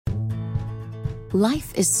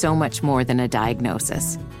Life is so much more than a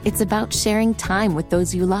diagnosis. It's about sharing time with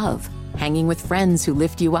those you love, hanging with friends who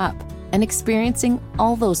lift you up, and experiencing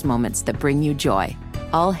all those moments that bring you joy.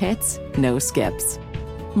 All hits, no skips.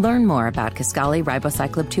 Learn more about Kisqali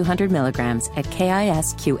Ribociclib 200 milligrams at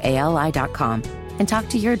KISQALI.com and talk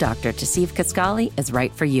to your doctor to see if Kisqali is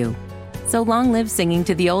right for you. So long live singing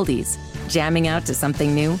to the oldies, jamming out to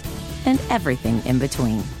something new, and everything in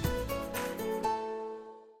between.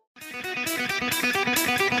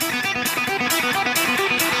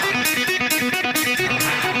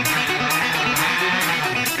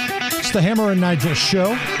 It's the Hammer and Nigel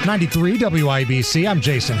Show, 93 WIBC. I'm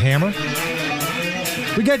Jason Hammer.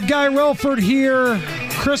 We got Guy Relford here,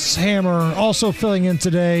 Chris Hammer also filling in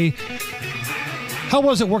today. How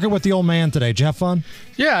was it working with the old man today? Did you have fun?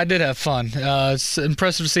 Yeah, I did have fun. It's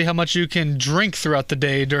impressive to see how much you can drink throughout the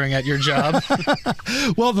day at your job.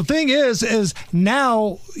 Well, the thing is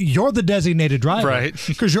now you're the designated driver. Right.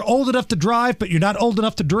 Because you're old enough to drive, but you're not old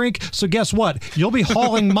enough to drink. So guess what? You'll be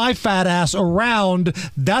hauling my fat ass around.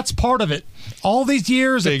 That's part of it. All these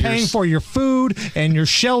years of paying for your food and your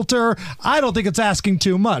shelter, I don't think it's asking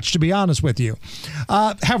too much, to be honest with you.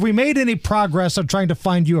 Have we made any progress on trying to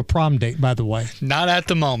find you a prom date, by the way? Not at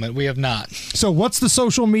the moment. We have not. So what's the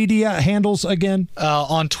social media handles again?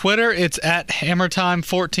 On Twitter, it's at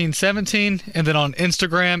HammerTime1417, and then on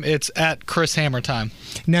Instagram, it's at Chris Hammertime.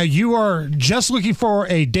 Now, you are just looking for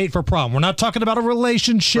a date for prom. We're not talking about a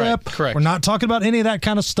relationship. Right, correct. We're not talking about any of that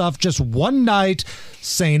kind of stuff. Just one night,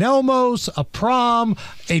 St. Elmo's, a prom,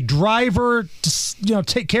 a driver to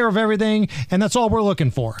take care of everything, and that's all we're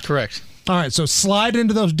looking for. Correct. All right, so slide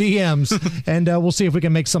into those DMs, and we'll see if we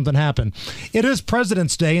can make something happen. It is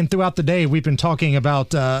President's Day, and throughout the day, we've been talking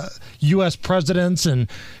about U.S. presidents and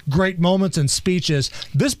great moments and speeches.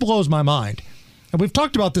 This blows my mind. And we've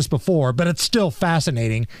talked about this before, but it's still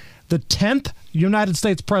fascinating. The 10th United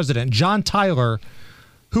States president, John Tyler,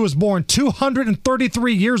 who was born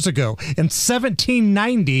 233 years ago in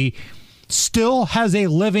 1790, still has a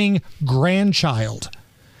living grandchild.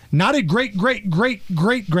 Not a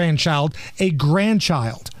great-great-great-great-grandchild, a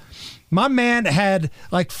grandchild. My man had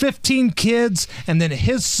like 15 kids, and then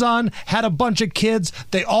his son had a bunch of kids.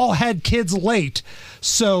 They all had kids late.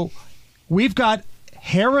 So we've got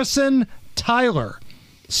Harrison Tyler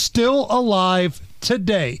still alive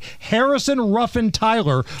today. Harrison Ruffin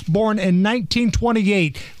Tyler, born in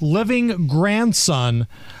 1928, living grandson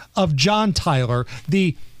of John Tyler,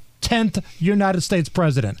 the 10th United States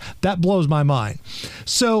president. That blows my mind.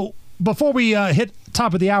 So before we hit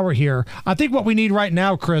top of the hour here, I think what we need right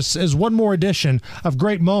now, Chris, is one more edition of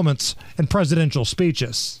Great Moments in Presidential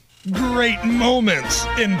Speeches. Great Moments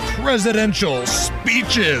in Presidential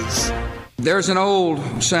Speeches. There's an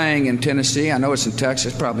old saying in Tennessee, I know it's in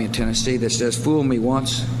Texas, probably in Tennessee, that says, "Fool me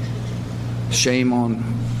once, shame on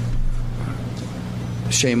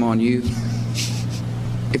you.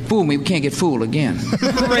 If fool me, we can't get fooled again."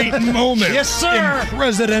 Great moments yes, sir. In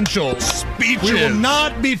presidential speeches. We will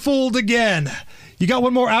not be fooled again. You got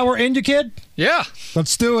one more hour in you, kid? Yeah.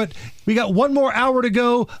 Let's do it. We got one more hour to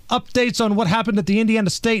go. Updates on what happened at the Indiana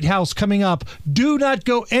State House coming up. Do not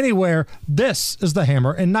go anywhere. This is the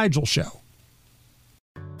Hammer and Nigel Show.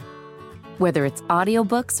 Whether it's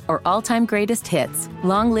audiobooks or all-time greatest hits,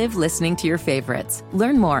 long live listening to your favorites.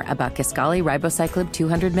 Learn more about Kisqali Ribociclib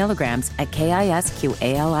 200 milligrams at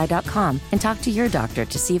KISQALI.com and talk to your doctor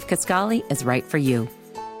to see if Kisqali is right for you.